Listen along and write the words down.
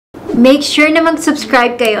Make sure na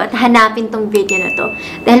mag-subscribe kayo at hanapin tong video na to.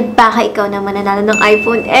 Dahil baka ikaw na mananalo ng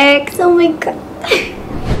iPhone X. Oh my God!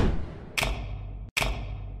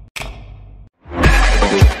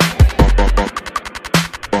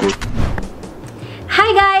 Hi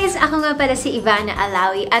guys! Ako nga pala si Ivana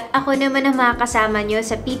at ako naman ang makakasama nyo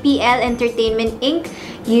sa PPL Entertainment Inc.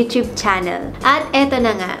 YouTube channel. At eto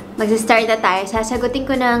na nga, mag-start na tayo. Sasagutin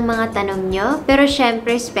ko na ang mga tanong nyo. Pero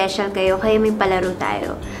syempre, special kayo, kaya may palaro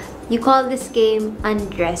tayo. You call this game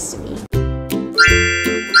Undress Me.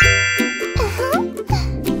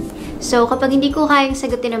 So, kapag hindi ko kayang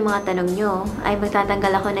sagutin ang mga tanong nyo, ay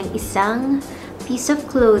magtatanggal ako ng isang piece of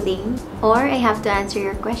clothing or I have to answer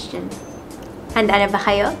your question. Handa na ba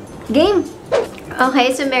kayo? Game!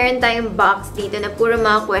 Okay, so meron tayong box dito na puro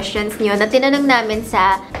mga questions nyo na tinanong namin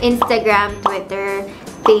sa Instagram, Twitter,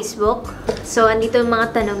 Facebook. So, andito ang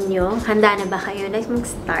mga tanong nyo. Handa na ba kayo? Let's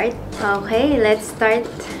mag-start. Okay, let's start.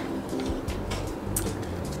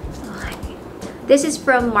 This is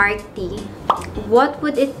from Mark T. What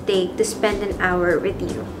would it take to spend an hour with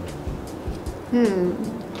you?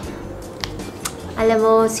 Alam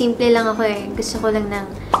mo, simple lang ako eh. Gusto ko lang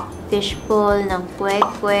ng fishbowl, ng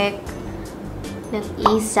kwek-kwek, ng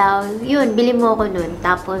isaw. Yun, bili mo ako nun.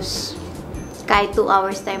 Tapos, kahit 2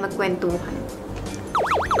 hours tayo magkwentuhan.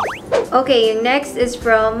 Okay, yung next is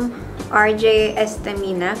from RJ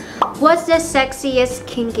Estamina. What's the sexiest,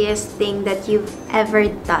 kinkiest thing that you've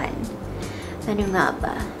ever done? Ano nga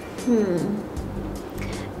ba?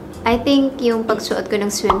 I think yung pagsuot ko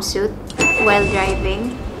ng swimsuit while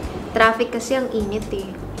driving. Traffic kasi ang init eh.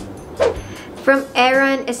 From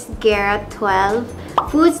Aaron Esguerra 12.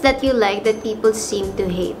 Foods that you like that people seem to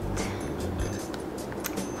hate.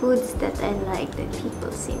 Foods that I like that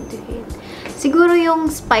people seem to hate. Siguro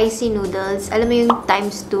yung spicy noodles. Alam mo yung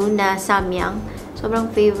 ×2 na samyang. Sobrang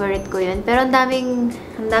favorite ko yun. Pero ang daming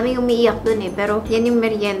umiiyak dun eh. Pero yan yung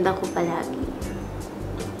merienda ko palagi.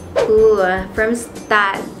 From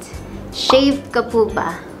Stad. Shaved ka po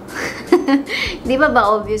ba? Di ba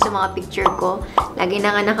obvious sa mga picture ko? Lagi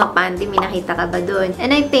na nga nakapanty, may nakita ka ba dun?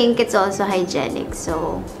 And I think it's also hygienic.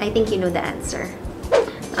 So, I think you know the answer.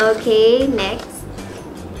 Okay, next.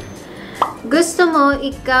 Gusto mo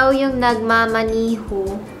ikaw yung nagmamaniho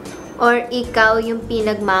or ikaw yung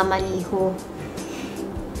pinagmamaniho?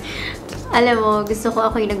 Alam mo, gusto ko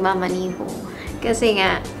ako yung nagmamaniho. Kasi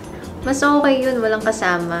nga, mas okay yun, walang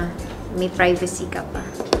kasama. May privacy ka pa.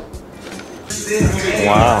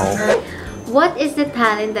 Wow. What is the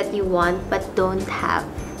talent that you want but don't have?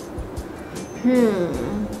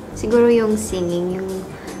 Siguro yung singing, yung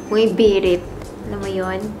may birit. Alam mo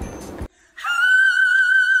yun?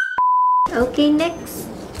 Okay,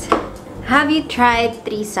 next. Have you tried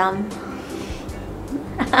threesome?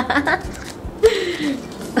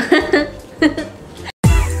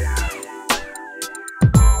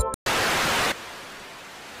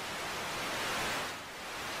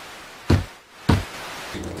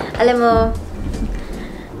 Alam mo,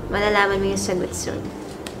 malalaman mo yung sagot soon.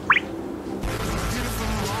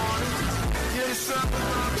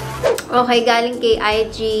 Okay, galing kay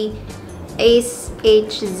IG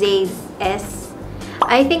AceHZS.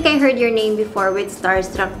 I think I heard your name before with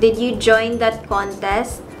Starstruck. Did you join that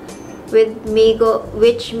contest with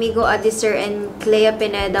which Migo Adiser and Clea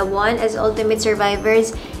Pineda won as Ultimate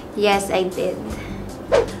Survivors? Yes, I did.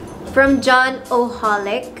 From John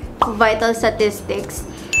O'Holick, Vital Statistics.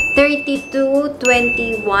 32,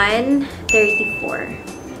 21, 34.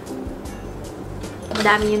 Ang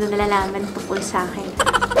dami nyo na nalalaman tungkol sa akin.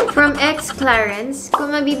 From X Clarence,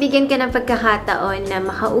 kung mabibigyan ka ng pagkakataon na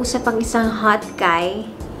makausap ang isang hot guy,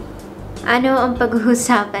 ano ang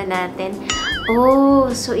pag-uusapan natin?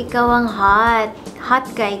 Oh, so ikaw ang hot. Hot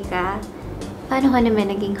guy ka? Paano ka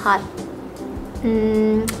naman naging hot?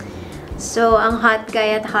 So, ang hot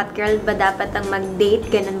guy at hot girl ba dapat ang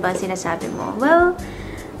mag-date? Ganun ba sinasabi mo? Well,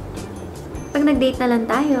 pag nag-date na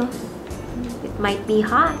lang tayo, it might be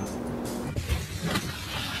hot.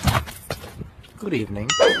 Good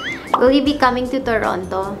evening. Will you be coming to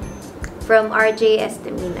Toronto? From RJ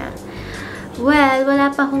Estamina. Well,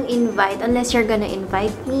 wala pa akong invite unless you're gonna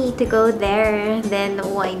invite me to go there. Then,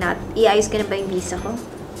 why not? Iayos ka na ba yung visa ko?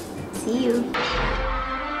 See you.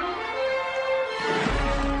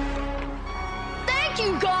 Thank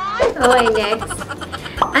you, God! Okay, next.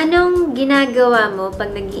 Anong ginagawa mo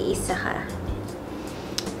pag nag-iisa ka?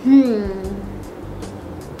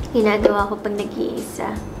 Ginagawa ko pag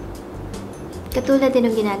nag-iisa. Katulad din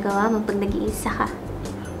ng ginagawa mo pag nag-iisa ka.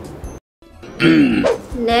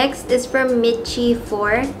 Next is from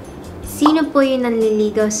Michi4. Sino po yung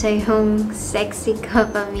nanliligaw sa yung sexy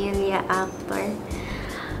kapamilya actor?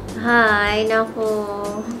 Hi, nako.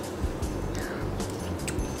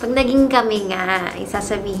 Pag naging kami nga,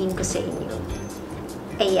 isasabihin ko sa inyo.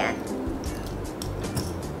 Ayan.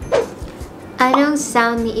 Anong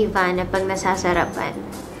sound ni Ivana pag nasasarapan?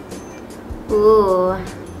 Ooh.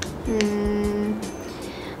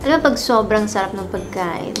 Alam mo, pag sobrang sarap ng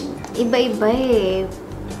pagkain, iba-iba eh.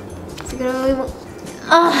 Siguro yung...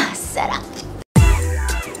 sarap!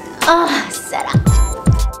 Sarap!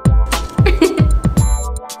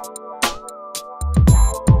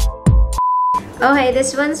 Okay,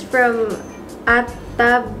 this one's from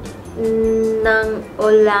Atab ng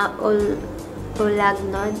Olagnod.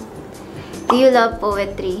 Do you love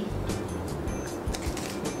poetry?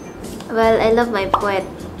 Well, I love my poet.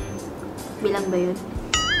 Bilang ba yun?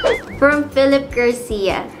 From Philip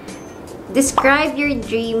Garcia. Describe your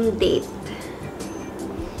dream date.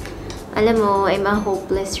 Alam mo, I'm a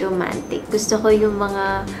hopeless romantic. Gusto ko yung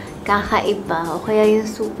mga kakaiba o kaya yung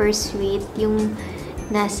super sweet, yung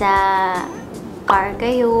nasa car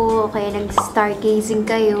kayo, o kaya nag-stargazing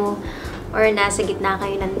kayo, or nasa gitna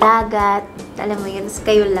kayo ng dagat. Alam mo yun,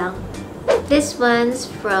 kayo lang. This one's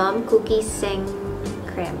from Cookies and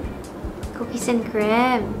Creme. Cookies and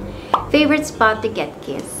Creme. Favorite spot to get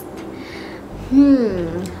kissed?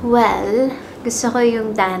 Well, gusto ko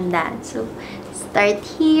yung dahan-dahan. So, start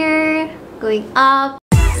here, going up.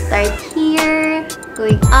 Start here,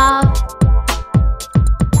 going up.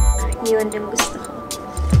 Yun yung gusto ko.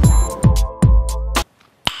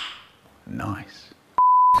 Nice.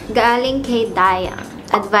 Galing kay Dayang.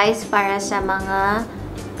 Advice para sa mga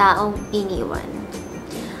taong iniwan.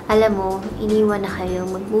 Alam mo, iniwan na kayo,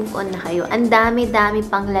 mag-move on na kayo. Ang dami-dami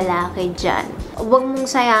pang lalaki dyan. Huwag mong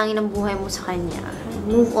sayangin ang buhay mo sa kanya.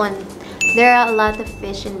 Move on. There are a lot of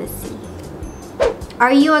fish in the sea.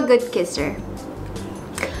 Are you a good kisser?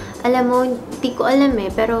 Alam mo, hindi ko alam eh,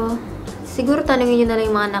 pero siguro tanungin nyo na lang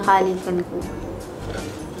yung mga nakalikan ko.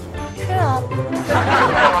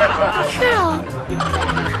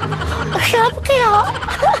 Shut up kaya.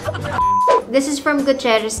 This is from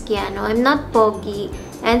Gutierrez Kiano. I'm not pogi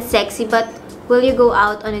and sexy, but will you go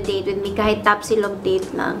out on a date with me? Kahit tapsilog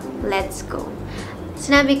date lang. Let's go.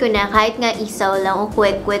 Sinabi ko na, kahit nga isaw lang, o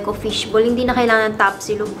kwek-kwek, o fishball, hindi na kailangan ng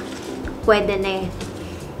tapsilog. Pwede na eh.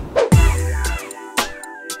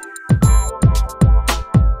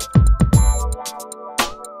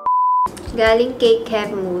 Galing kay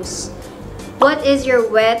Kev Moose. What is your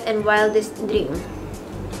wet and wildest dream?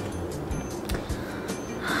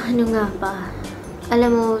 Ano nga ba?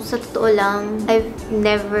 Alam mo, sa totoo lang, I've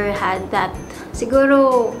never had that.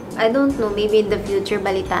 Siguro, I don't know, maybe in the future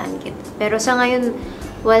balitaan kita. Pero sa ngayon,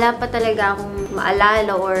 wala pa talaga akong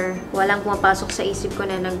maalala or walang pumapasok sa isip ko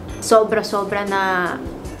na sobra-sobra na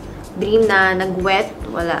dream na nag-wet.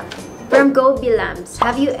 Wala. From Go Bilams,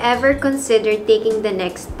 have you ever considered taking the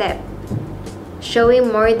next step? Showing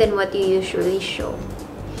more than what you usually show?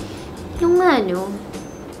 Yung ano,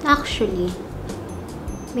 actually,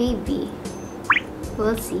 maybe.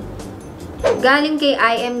 We'll see. Galing kay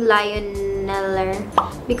I am Lioneller.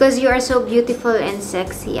 Because you are so beautiful and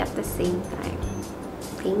sexy at the same time.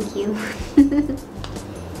 Thank you.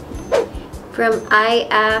 From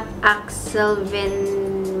Axelvin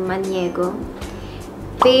Maniego.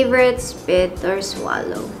 Favorite spit or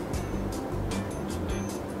swallow?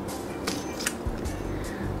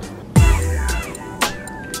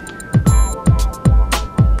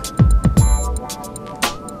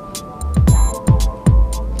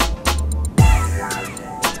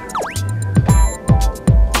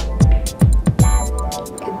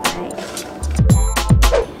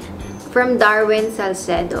 From Darwin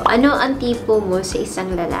Salcedo, ano ang tipo mo sa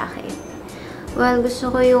isang lalaki? Well,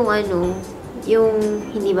 gusto ko yung ano, yung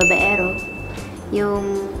hindi babaero,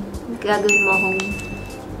 yung gagawin mo akong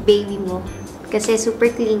baby mo. Kasi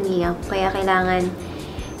super clingy ako, kaya kailangan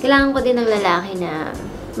ko din ng lalaki na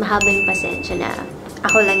mahaba yung pasensya na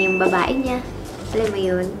ako lang yung babae niya. Alam mo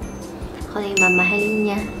yun? Ako lang yung mamahalin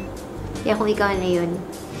niya. Kaya kung ikaw na yun,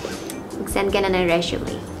 mag-send ka na ng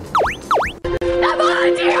resume.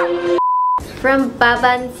 From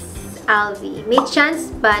Babans Alvi, may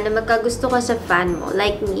chance ba na magkagusto ka sa fan mo,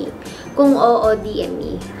 like me? Kung oo, DM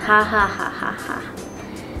me. Ha ha ha ha ha.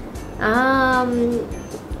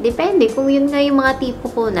 Depende. Kung yun nga yung mga tipo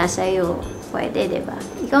ko nasa'yo, pwede, diba?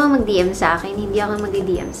 Ikaw ang mag-DM sa akin, hindi ako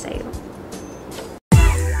mag-DM sa'yo.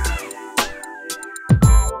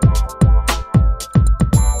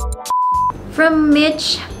 From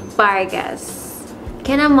Mitch Vargas.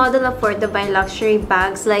 Can a model afford to buy luxury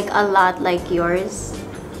bags like a lot like yours?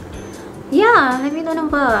 Yeah, I mean, ano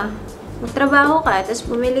ba? Magtrabaho ka, tapos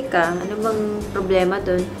bumili ka. Ano bang problema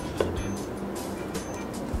dun?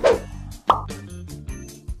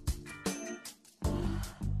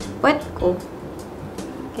 Puwet ko.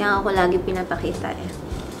 Kaya ako lagi pinapakita eh.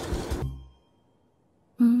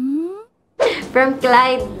 From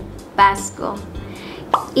Clyde Basco.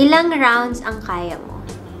 Ilang rounds ang kaya mo?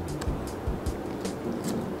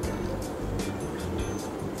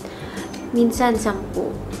 Minsan 10.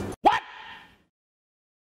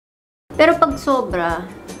 Pero pag sobra,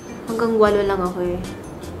 hanggang 8 lang ako eh.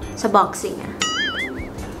 Sa boxing ah.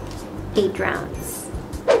 8 rounds.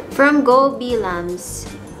 From Go Bilams.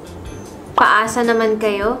 Paasa naman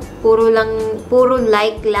kayo? Puro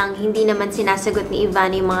like lang. Hindi naman sinasagot ni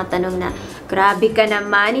Ivana yung mga tanong na, grabe ka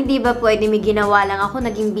naman, hindi ba pwede may ginawa lang ako?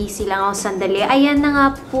 Naging busy lang ako sandali. Ayan na nga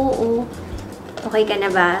po, oh. Okay ka na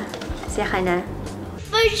ba? Siya ka na?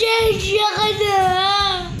 Pasensya ka na!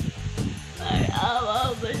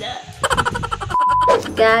 Parawa mo na.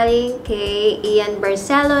 Galing kay Ian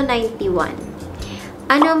Barcelo, 91.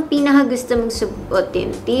 Ano ang pinakagusto mong suotin?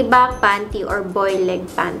 Tibak, panty, or boy leg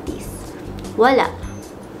panties? Wala.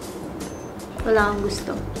 Wala akong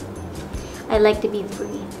gusto. I like to be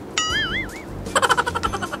free.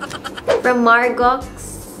 From Margox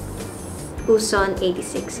Uson,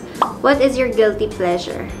 86. What is your guilty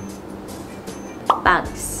pleasure?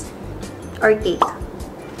 Bags. Or cake?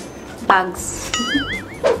 Bags.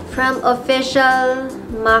 From Official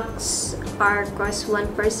Max Arcos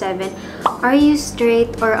 147. Are you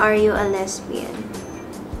straight or are you a lesbian?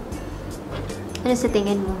 Ano sa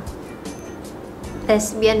tingin mo?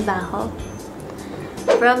 Lesbian ba ako?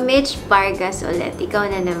 From Mitch Vargas ulit. Ikaw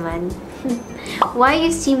na naman. Why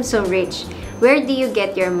you seem so rich? Where do you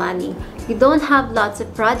get your money? You don't have lots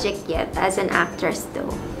of project yet as an actress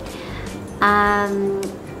though.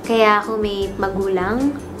 Kaya ako may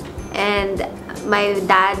magulang. And my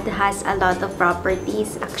dad has a lot of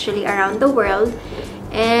properties actually around the world.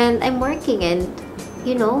 And I'm working and,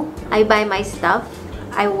 you know, I buy my stuff.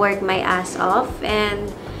 I work my ass off. And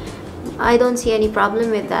I don't see any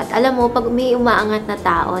problem with that. Alam mo, pag may umaangat na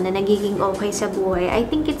tao na nagiging okay sa buhay, I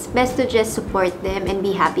think it's best to just support them and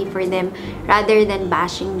be happy for them rather than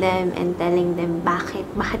bashing them and telling them, bakit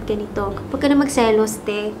ganito? Kapag ka na magselos,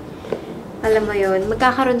 te, alam mo yun,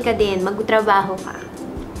 magkakaroon ka din, magtrabaho ka.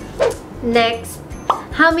 Next,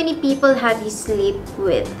 how many people have you slept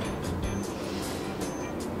with?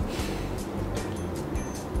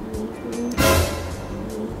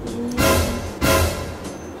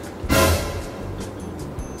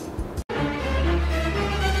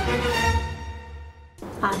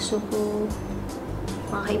 Aso ko,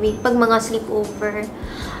 mga kaibig, pag mga sleepover,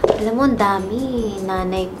 alam mo, ang dami,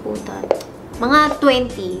 nanay ko, mga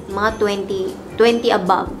 20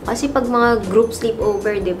 above. Kasi pag mga group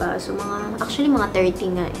sleepover, diba? So, actually, mga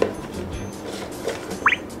 30 nga eh.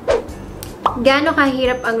 Gaano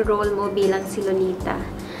kahirap ang role mo bilang si Lolita?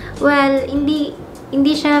 Well,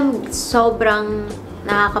 hindi siya sobrang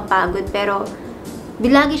nakakapagod, pero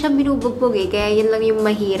lagi siyang binubugbog eh, kaya yun lang yung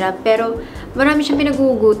mahirap. Pero, marami siyang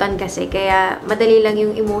pinagugutan kasi, kaya madali lang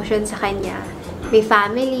yung emotion sa kanya. May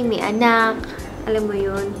family, may anak, alam mo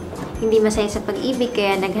yun. Hindi masaya sa pag-ibig,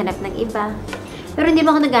 kaya naghanap ng iba. Pero hindi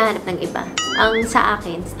ba ako naghahanap ng iba? Ang sa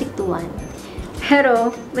akin, stick to one. Pero,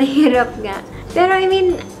 mahirap nga. Pero I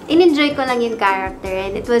mean, in-enjoy ko lang yung character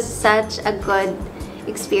and it was such a good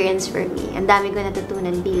experience for me. Ang dami ko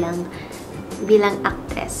natutunan bilang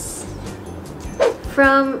actress.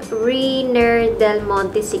 From Reiner Del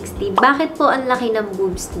Monte 60. Bakit po ang laki ng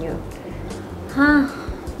boobs niyo?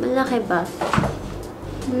 Malaki ba?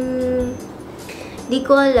 Di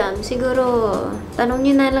ko alam. Siguro, tanong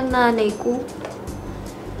niyo na lang nanay ko.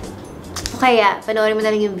 O kaya, panoorin mo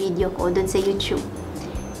na lang yung video ko dun sa YouTube.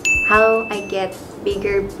 How I get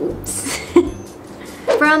bigger boobs.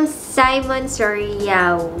 From Simon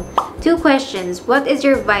Soriao. 2 questions. What is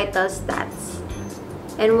your vital stats?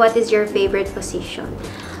 And what is your favorite position?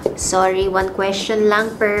 Sorry, 1 question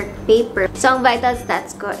lang per paper. So, ang vital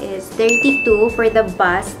stats ko is 32 for the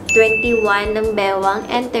bust, 21 ng bewang,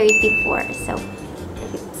 and 34. So,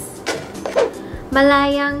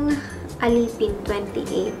 Malayang Alipin,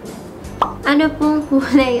 28. Ano pong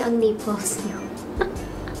kulay ang nipples niyo?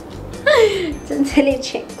 Sandali,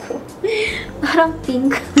 check ko. Parang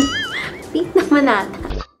pink. Pink naman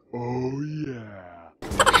ata. Oh, yeah.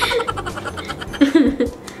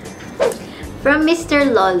 From Mr.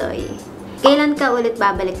 Loloy. Kailan ka ulit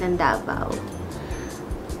babalik ng Davao?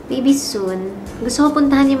 Maybe soon. Gusto ko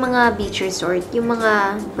puntahan yung mga beach resort. Yung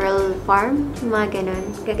mga pearl farm. Yung mga ganun.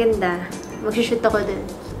 Gaganda. Mag-shoot ako dun.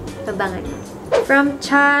 Tabangan mo. From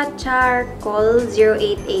Charcoal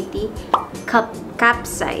 0880.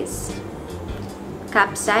 Capsize.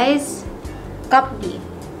 Capsize. Cup B.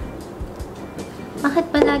 Bakit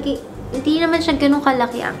palagi? Hindi naman siya ganun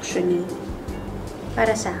kalaki actually.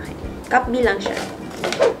 Para sa akin. Cup B lang siya.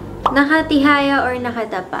 Nakatihaya or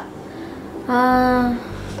nakadapa?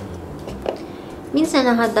 Minsan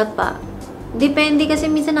nakadapa. Depende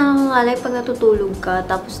kasi minsan nakakangalay pag natutulog ka,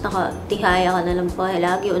 tapos nakatihaya ka na lang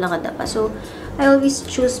lagi o nakadapa. So, I always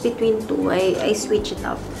choose between two. I switch it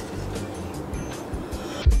up.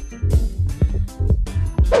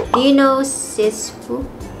 Do you know Sisfu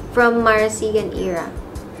from Marasigan era?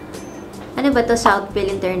 Ano ba to?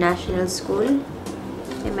 Southville International School?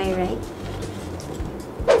 Am I right?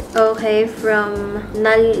 Okay, from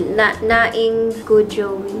Naing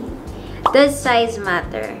Gujowi. Does size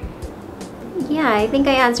matter? Yeah, I think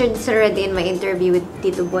I answered this already in my interview with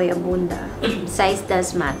Tito Boy Abunda. Size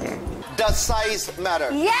does matter. Does size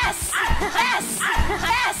matter? Yes! Yes!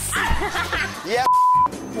 Yes! Yeah.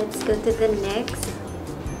 Let's go to the next.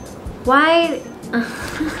 Why...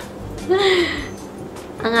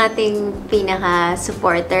 Ang ating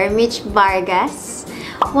pinaka-supporter, Mitch Vargas.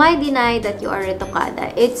 Why deny that you are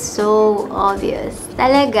retokada? It's so obvious.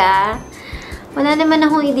 Talaga, wala naman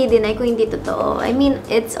akong i-deny kung hindi totoo. I mean,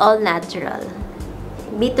 it's all natural.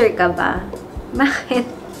 Bitter ka ba? Bakit?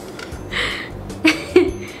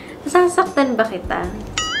 Sasaktan ba kita?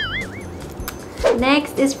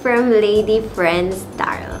 Next is from Lady Friends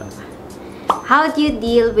Darl. How do you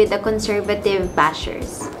deal with the conservative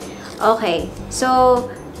bashers? Okay, so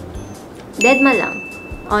deadma lang.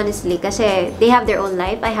 Honestly, kasi they have their own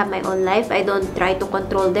life. I have my own life. I don't try to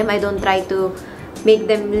control them. I don't try to make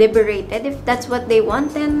them liberated. If that's what they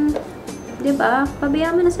want, then, diba?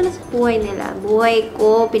 Pabayaan mo na sila sa buhay nila. Buhay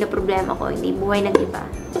ko, pinaproblema ko, hindi buhay ng iba.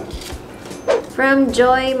 From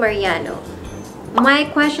Joy Mariano. My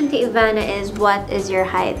question to Ivana is, what is your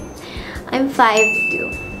height? I'm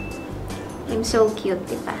 5'2". I'm so cute,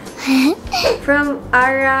 diba? From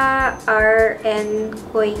Ara R.N.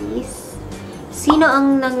 Koyis. Sino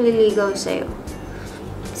ang nangliligaw sa'yo?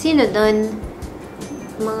 Sino doon?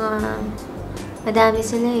 Madami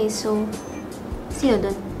sila eh. So, sino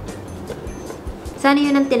doon? Sana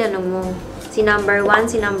yun ang tinanong mo. Si number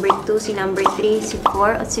 1, si number 2, si number 3, si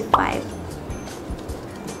 4, o si 5?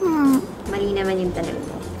 Mali naman yung tanong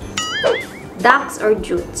mo. Ducks or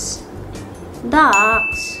jutes?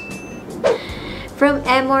 Ducks. From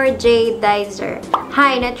Emor J. Dizer.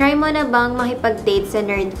 Hi, na-try mo na bang makipag-date sa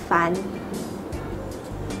nerd fan?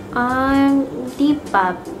 Di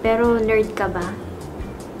pa. Pero nerd ka ba?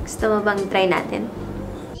 Gusto mo bang try natin?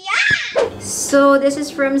 Yeah! So, this is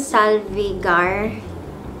from Salvigar.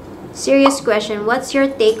 Serious question. What's your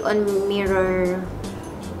take on mirror?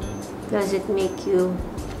 Does it make you...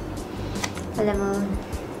 Alam mo,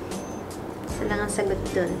 isa lang ang sagot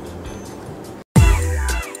dun.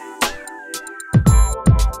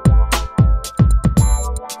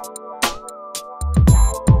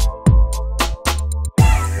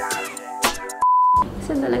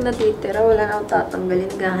 Isa na lang natitira. Wala na akong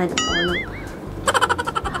tatanggalin. Gahanap ako ng...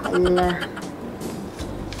 Hala.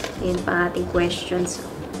 Ayan pa ating questions.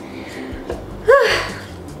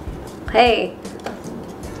 Okay.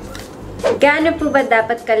 Gaano po ba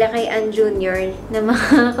dapat kalaki ang junior na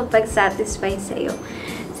makakapag-satisfy sa'yo?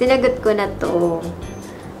 Sinagot ko na to.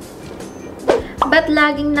 Ba't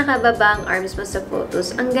laging nakababa ang arms mo sa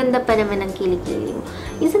photos? Ang ganda pa naman ng kilikili mo.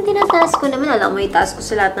 Minsan tinataas ko naman. Alam mo, itaas ko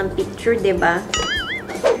sa lahat ng picture, diba?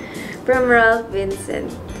 From Ralph Vincent.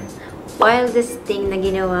 Wildest thing na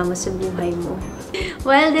ginawa mo sa buhay mo?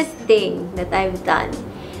 Wildest thing that I've done?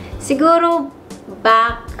 Siguro,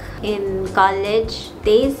 back in college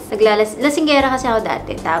days, lasinggera kasi ako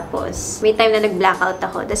dati. Tapos, may time na nag-blackout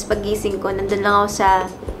ako. Tapos, pagising ko, nandun lang ako sa...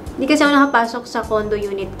 Hindi kasi ako nakapasok sa condo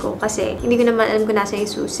unit ko kasi hindi ko naman alam kung nasa yung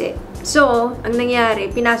susi. So, ang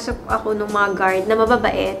nangyari, pinasok ako ng mga guard na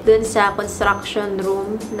mababait dun sa construction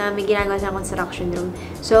room na may ginagawa sa construction room.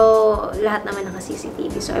 So, lahat naman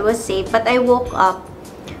naka-CCTV. So, I was safe. But I woke up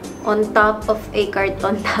on top of a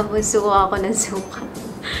carton tapos suka ako ng suka.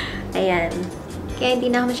 Ayan. Kaya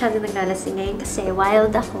hindi na ako masyado naglalasing ngayon kasi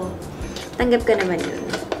wild ako. Tanggap ko naman yun.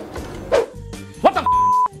 What the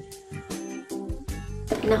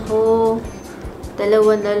Nako,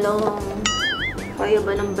 dalawa na lang. Kaya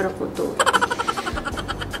ba ng bra ko to?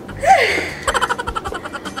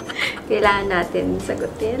 Kailangan natin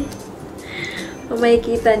sagutin. Kung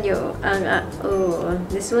makikita nyo,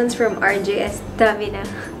 this one's from RJS. Dami na.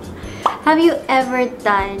 Have you ever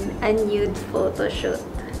done a nude photo shoot?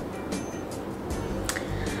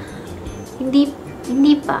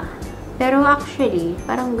 Hindi pa. Pero actually,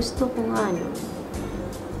 parang gusto ko nga, no?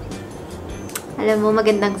 Alam mo,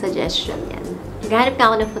 magandang suggestion yan. Naghahanap ka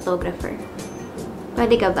ako ng photographer.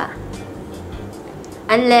 Pwede ka ba?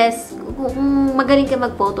 Unless, kung magaling ka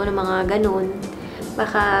mag-photo ng mga ganun,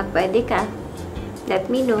 baka pwede ka. Let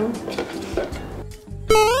me know.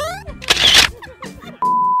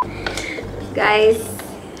 Guys,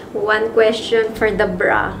 one question for the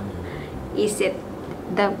bra. Is it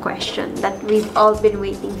the question that we've all been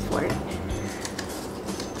waiting for?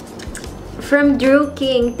 From Drew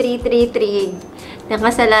King 333,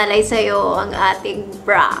 nakasalalay sa'yo ang ating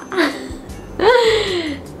bra.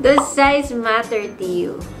 Does size matter to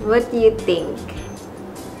you? What do you think?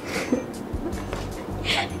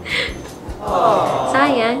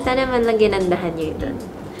 Sayang, sana man lang ginandahan nyo yun.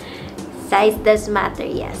 Size does matter,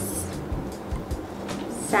 yes.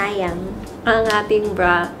 Sayang, ang ating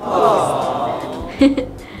bra.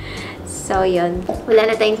 So, yun.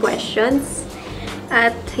 Wala na tayong questions.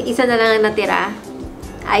 At isa na lang ang natira.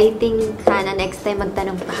 I think sana next time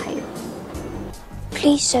magtanong pa kayo.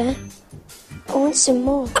 Please, sir. I want some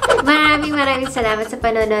more. Maraming salamat sa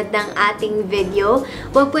panonood ng ating video.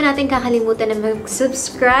 Huwag po natin kakalimutan na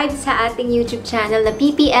mag-subscribe sa ating YouTube channel na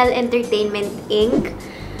PPL Entertainment Inc.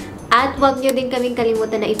 At huwag nyo din kaming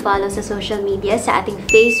kalimutan na i-follow sa social media sa ating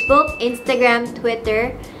Facebook, Instagram,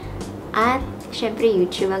 Twitter, at syempre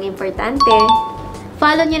YouTube ang importante.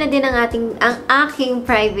 Follow nyo na din ang aking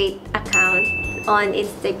private account on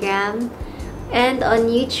Instagram and on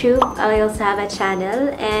YouTube. I also have a channel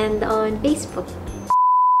and on Facebook.